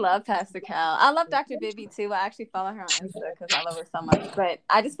 I just love Pastor Cal. I love Dr. Vivi too. I actually follow her on Insta because I love her so much. But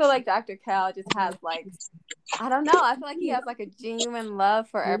I just feel like Dr. Cal just has like, I don't know. I feel like he has like a genuine love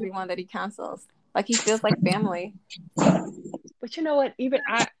for everyone that he counsels. Like he feels like family. But you know what? Even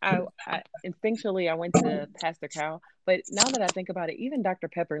I instinctually I went to Pastor Cal, but now that I think about it, even Dr.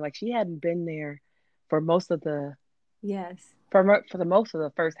 Pepper, like she hadn't been there for most of the Yes. for the most of the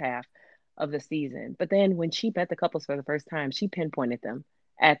first half of the season. But then when she met the couples for the first time, she pinpointed them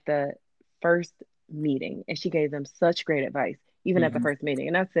at the first meeting, and she gave them such great advice, even at the first meeting.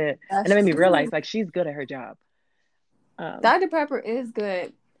 And that's it. And it made me realize like she's good at her job. Dr. Pepper is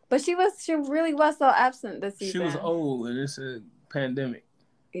good, but she really was so absent this season. She was old, and it's a pandemic.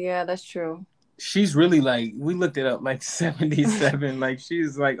 Yeah, that's true. She's really like, we looked it up, like 77. Like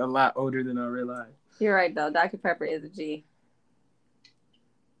she's like a lot older than I realized. You're right though. Dr. Pepper is a G.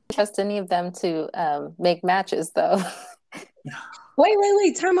 Trust any of them to make matches though.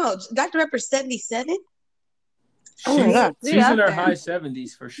 Wait. Time out. Dr. Pepper's 77? Oh my God. She's in her high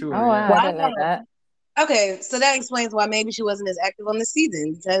 70s for sure. Oh, wow. I didn't know that. Okay, so that explains why maybe she wasn't as active on the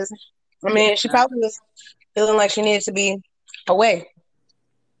season. Because, I mean, she probably was feeling like she needed to be away.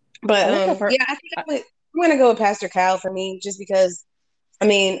 But, yeah, I think I'm going to go with Pastor Cal for me, just because, I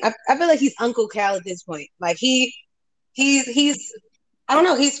mean, I feel like he's Uncle Cal at this point. Like, he's I don't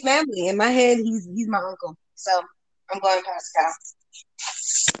know, he's family. In my head, he's my uncle. So, I'm going Pastor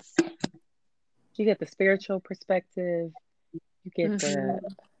Cal. You get the spiritual perspective. You get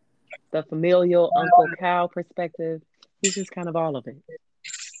the familial Uncle Cal perspective. He's just kind of all of it.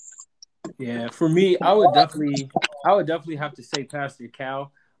 Yeah, for me, I would definitely have to say Pastor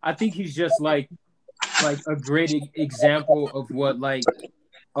Cal. I think he's just like a great example of what like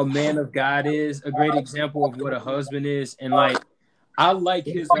a man of God is, a great example of what a husband is, and like I like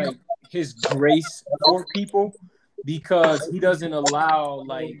his grace for people because he doesn't allow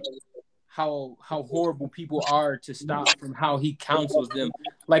like how horrible people are to stop from how he counsels them.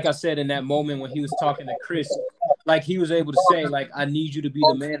 Like I said in that moment when he was talking to Chris, like he was able to say like, I need you to be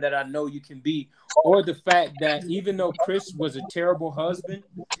the man that I know you can be. Or the fact that even though Chris was a terrible husband,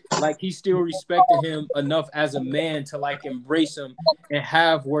 like he still respected him enough as a man to like embrace him and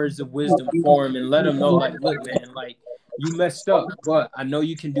have words of wisdom for him and let him know like, look, man, like you messed up, but I know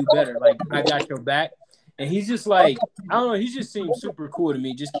you can do better. Like I got your back. And he's just like, I don't know, he just seems super cool to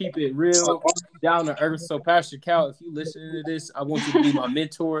me. Just keep it real, down to earth. So Pastor Cal, if you listening to this, I want you to be my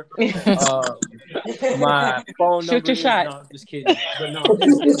mentor. My phone number. Shoot your shot. No, I'm just kidding. But no,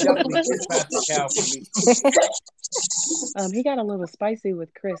 it's definitely Pastor Cal for me. He got a little spicy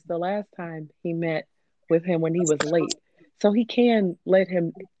with Chris the last time he met with him when he was late. So he can let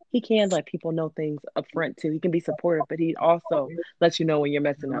people know things up front too. He can be supportive, but he also lets you know when you're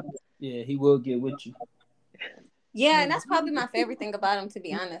messing up. Yeah, he will get with you. Yeah, and that's probably my favorite thing about him, to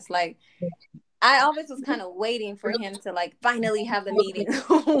be honest. Like, I always was kind of waiting for him to like finally have the meeting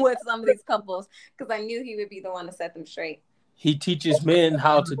with some of these couples because I knew he would be the one to set them straight. He teaches men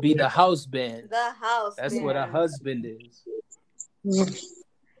how to be the house band. The house. That's band. what a husband is.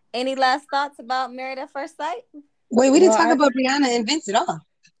 Any last thoughts about Married at First Sight? Wait, we didn't talk about Brianna and Vince at all.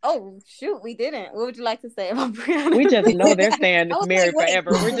 Oh, shoot, we didn't. What would you like to say about Brianna? We just know they're staying married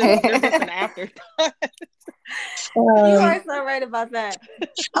forever. They're just an afterthought. You are so right about that.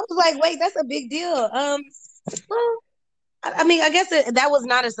 I was like, wait, that's a big deal. Well, I mean, I guess that was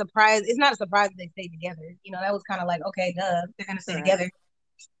not a surprise. It's not a surprise that they stayed together. You know, that was kind of like, okay, duh, they're gonna stay together.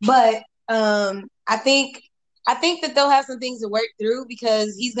 But I think that they'll have some things to work through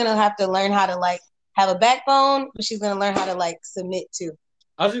because he's gonna have to learn how to like have a backbone, but she's gonna learn how to like submit to.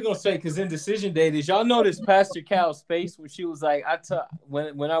 I was just gonna say, because in Decision Day, did y'all notice Pastor Cal's face when she was like,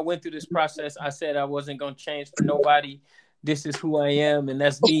 when I went through this process, I said I wasn't gonna change for nobody. This is who I am, and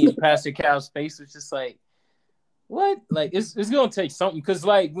that's me. And Pastor Cal's face was just like, what? Like it's gonna take something, because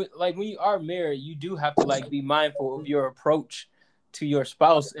like when you are married, you do have to like be mindful of your approach to your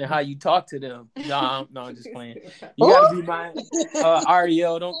spouse and how you talk to them. No, I'm just playing. You gotta be mindful.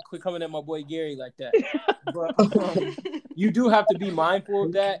 Ariel, don't quit coming at my boy Gary like that. But you do have to be mindful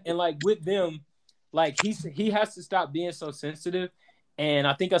of that. And like with them, like he has to stop being so sensitive. And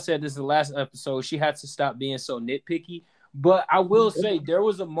I think I said this in the last episode. She had to stop being so nitpicky. But I will say there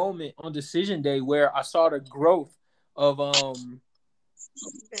was a moment on Decision Day where I saw the growth of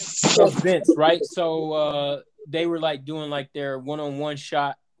Vince, right? So they were like doing like their one-on-one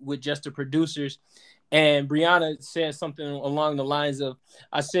shot with just the producers, and Brianna said something along the lines of,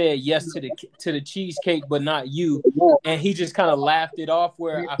 "I said yes to the cheesecake, but not you," and he just kind of laughed it off.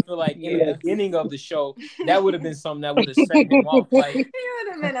 Where I feel like in the Yeah. beginning of the show, that would have been something that would have set him off. Like, He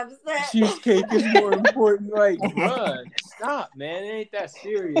would have been upset. cheesecake is more important. Like, bruh, stop, man. It ain't that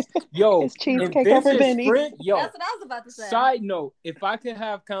serious. Yo, It's and cheesecake over Vince's Benny. friend, yo, That's what I was about to say. side note, if I could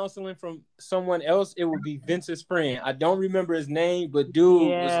have counseling from someone else, it would be Vince's friend. I don't remember his name, but dude was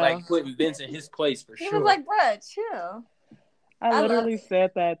Yeah. like putting Vince in his place for He sure. was like, bruh, chill. I literally love it.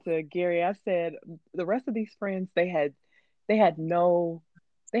 said that to Gary. I said the rest of these friends, they had no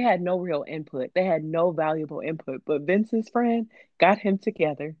real input. They had no valuable input. But Vince's friend got him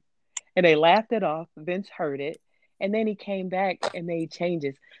together and they laughed it off. Vince heard it. And then he came back and made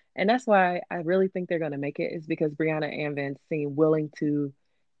changes. And that's why I really think they're gonna make it, is because Brianna and Vince seem willing to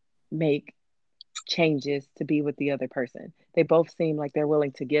make changes to be with the other person. They both seem like they're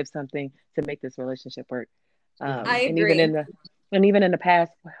willing to give something to make this relationship work. I And agree. even in the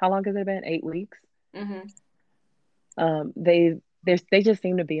past, how long has it been? 8 weeks. Mm-hmm. They just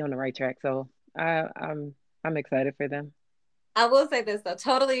seem to be on the right track. So I'm excited for them. I will say this though,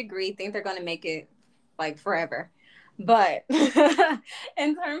 totally agree. Think they're going to make it like forever. But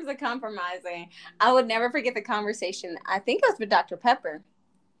in terms of compromising, I would never forget the conversation. I think it was with Dr. Pepper.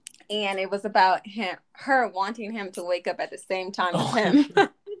 And it was about her wanting him to wake up at the same time as him.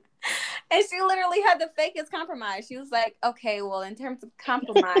 And she literally had the fakest compromise. She was like, okay, well, in terms of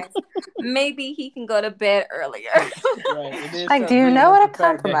compromise, maybe he can go to bed earlier. Right. And then Like, start do you bringing know up what a the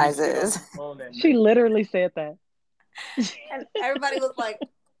fact that he compromise sit on is? the phone at She night. literally said that. And everybody was like,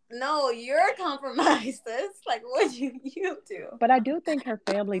 no, you're compromised. Sis. Like, what you do? But I do think her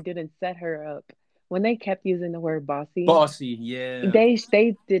family didn't set her up when they kept using the word bossy. Bossy, yeah.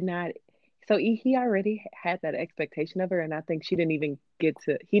 They did not. So he already had that expectation of her, and I think he didn't even get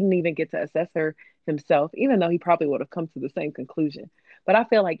to assess her himself, even though he probably would have come to the same conclusion. But I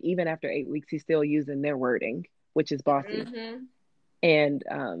feel like even after 8 weeks, he's still using their wording, which is bossy, Mm-hmm.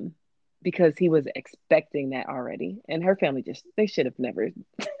 and because he was expecting that already, and her family they should have never.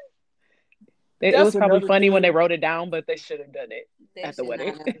 It That's was probably another funny when thing. they wrote it down, but they should have done it They at the should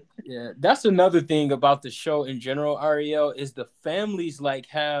wedding. not have. Yeah, that's another thing about the show in general, Ariel, is the families like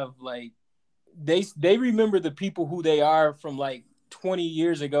have like they remember the people who they are from like 20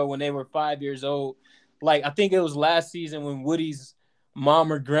 years ago when they were 5 years old. Like I think it was last season when Woody's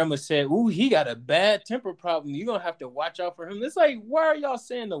mom or grandma said, "Ooh, he got a bad temper problem. You're gonna have to watch out for him." It's like, why are y'all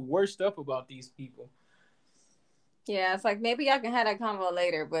saying the worst stuff about these people? Yeah, it's like maybe y'all can have that convo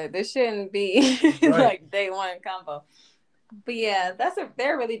later, but this shouldn't be Right. like day one convo. But yeah,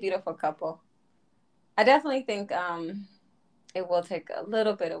 they're a really beautiful couple. I definitely think it will take a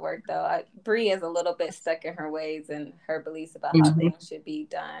little bit of work though. Bree is a little bit stuck in her ways and her beliefs about how things should be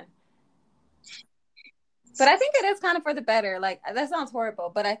done. But I think it is kind of for the better. Like that sounds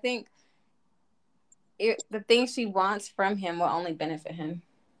horrible, but I think the things she wants from him will only benefit him.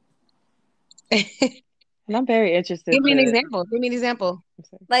 And I'm very interested. Give me an example.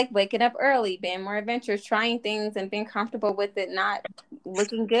 Like waking up early, being more adventurous, trying things and being comfortable with it not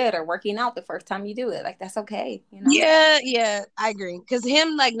looking good or working out the first time you do it. Like that's okay, you know? Yeah, I agree. Because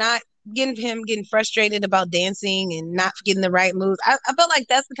him not getting frustrated about dancing and not getting the right moves. I felt like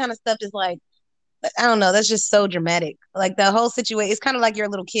that's the kind of stuff that's like, I don't know, that's just so dramatic. Like the whole situation, it's kind of like you're a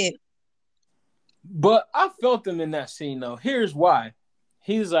little kid. But I felt him in that scene though. Here's why.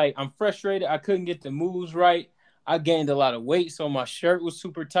 He's like, I'm frustrated. I couldn't get the moves right. I gained a lot of weight, so my shirt was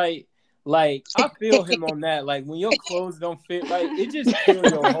super tight. Like, I feel him on that. Like, when your clothes don't fit right, it just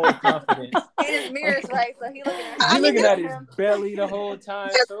kills your whole confidence. And his mirror's right, so he looking at You're her. looking at his belly the whole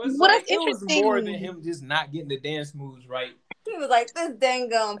time. So it's What like, is it was interesting- more than him just not getting the dance moves right. He was like, this dang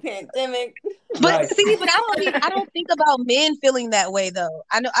gone pandemic. But Right. see, but I don't think about men feeling that way though.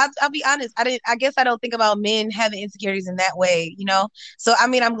 I know I'll be honest. I guess I don't think about men having insecurities in that way, you know? So I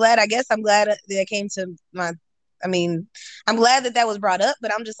mean, I'm glad that it came to my, I'm glad that was brought up,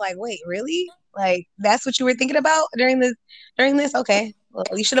 but I'm just like, wait, really? Like that's what you were thinking about during this? Okay. Well,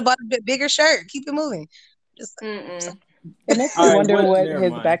 you should have bought a bit bigger shirt. Keep it moving. Just Mm-mm. It makes me All right, wonder what never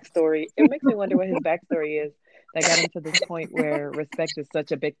his mind. backstory. It makes me wonder what his backstory is that got him to this point where respect is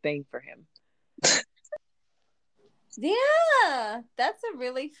such a big thing for him. Yeah, that's a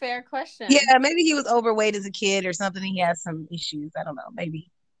really fair question. yeah, maybe he was overweight as a kid or something. He had some issues. I don't know. Maybe.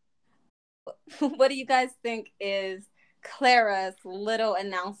 What do you guys think is Clara's little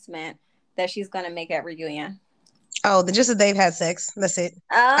announcement that she's going to make at reunion? Oh, just that they've had sex. That's it.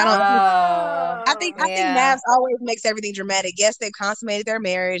 Oh, I think Yeah. Mavs always makes everything dramatic. Yes, they've consummated their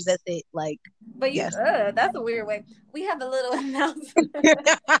marriage. That's it. Like, But yes. that's a weird way. We have a little announcement.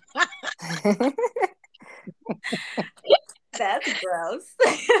 That's gross.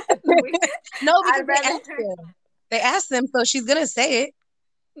 No, because I'd rather, they asked them, so she's gonna say it.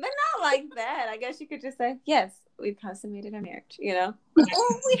 but not like that. I guess you could just say, yes, we've consummated our marriage, you know?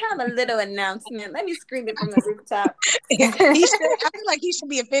 Oh, we have a little announcement. Let me scream it from the rooftop. He should. I feel like he should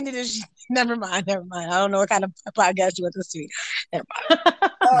be offended if she. Never mind. I don't know what kind of podcast you want this to be. Never mind.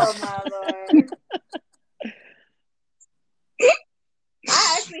 Oh, my Lord.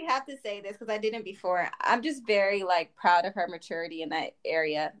 I actually have to say this because I didn't before. I'm just very like proud of her maturity in that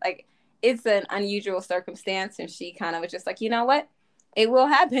area. Like it's an unusual circumstance, and she kind of was just like, you know what, it will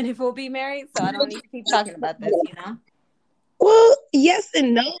happen if we'll be married, so I don't need to keep talking about this. You know? Well, yes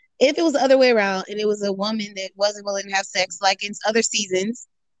and no. If it was the other way around, and it was a woman that wasn't willing to have sex, like in other seasons,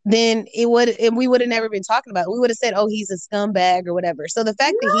 then it would, and we would have never been talking about it. We would have said, "Oh, he's a scumbag" or whatever. So the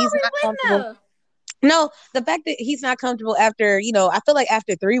fact that he's not comfortable. No, the fact that he's not comfortable after, I feel like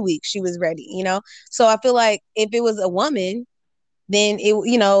after 3 weeks she was ready, So I feel like if it was a woman, then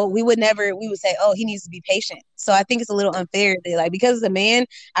we would say, oh, he needs to be patient. So I think it's a little unfair that like, because it's a man,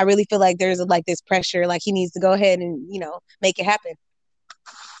 I really feel like there's like this pressure, like he needs to go ahead and, make it happen.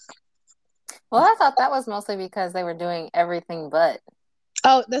 Well, I thought that was mostly because they were doing everything but.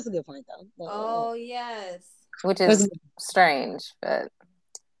 Oh, that's a good point though. Oh, yes. Which is strange, but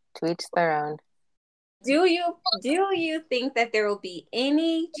to each their own. Do you think that there will be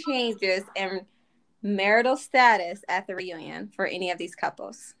any changes in marital status at the reunion for any of these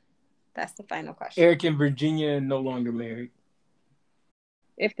couples? That's the final question. Eric and Virginia no longer married.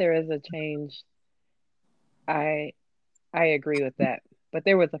 If there is a change, I agree with that. But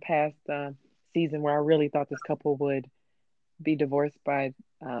there was a past season where I really thought this couple would be divorced by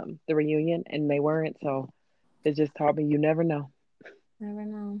the reunion, and they weren't. So it just taught me you never know. Never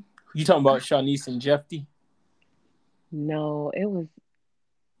know. You talking about Shawnice and Jeffy? No, it was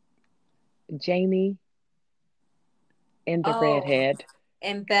Jamie and the redhead.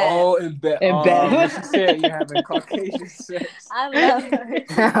 And Beth. Oh, and Beth. And Beth. She said you're having Caucasian sex. I love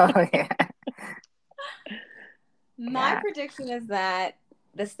her. Oh, yeah. My prediction is that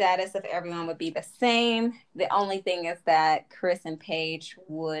the status of everyone would be the same. The only thing is that Chris and Paige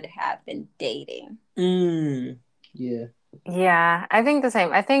would have been dating. Yeah. Yeah, I think the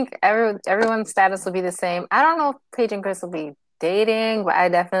same. I think everyone's status will be the same. I don't know if Paige and Chris will be dating, but I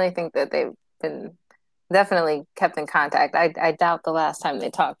definitely think that they've been definitely kept in contact. I doubt the last time they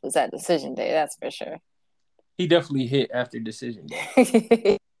talked was at Decision Day. That's for sure. He definitely hit after Decision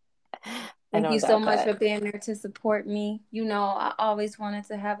Day. Thank you so much for being there to support me. I always wanted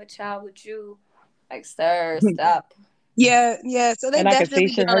to have a child with you. Like, sir, stop. Yeah. So they I can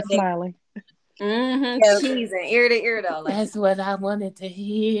see her smiling. Cheesing ear to ear though. Like, that's what I wanted to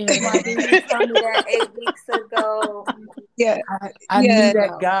hear. Why didn't you tell me that 8 weeks ago? Yeah, I knew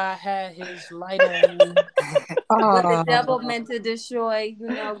that God had his light on me. What the devil meant to destroy,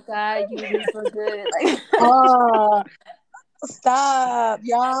 God uses for good. Like, stop,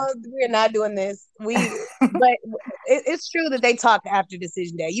 y'all. We're not doing this. But it's true that they talked after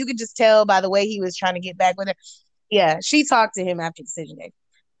Decision Day. You could just tell by the way he was trying to get back with her. Yeah, she talked to him after Decision Day.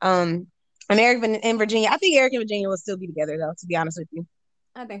 And Eric and Virginia, I think Eric and Virginia will still be together, though, to be honest with you.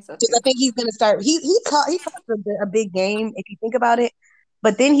 I think so, too. I think he's going to start. He talked a big game, if you think about it.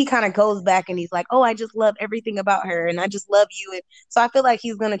 But then he kind of goes back and he's like, oh, I just love everything about her. And I just love you. And so I feel like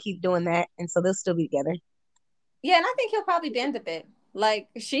he's going to keep doing that. And so they'll still be together. Yeah, and I think he'll probably bend a bit. Like,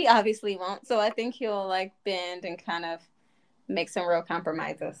 she obviously won't. So I think he'll, bend and kind of make some real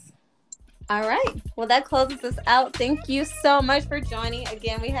compromises. All right. Well, that closes us out. Thank you so much for joining.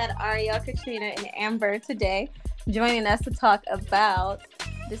 Again, we had Ariel, Katrina, and Amber today joining us to talk about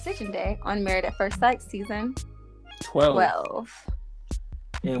Decision Day on Married at First Sight season 12.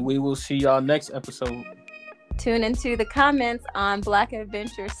 And we will see y'all next episode. Tune into the comments on Black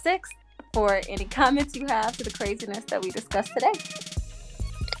Adventure 6 for any comments you have to the craziness that we discussed today.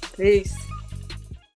 Peace.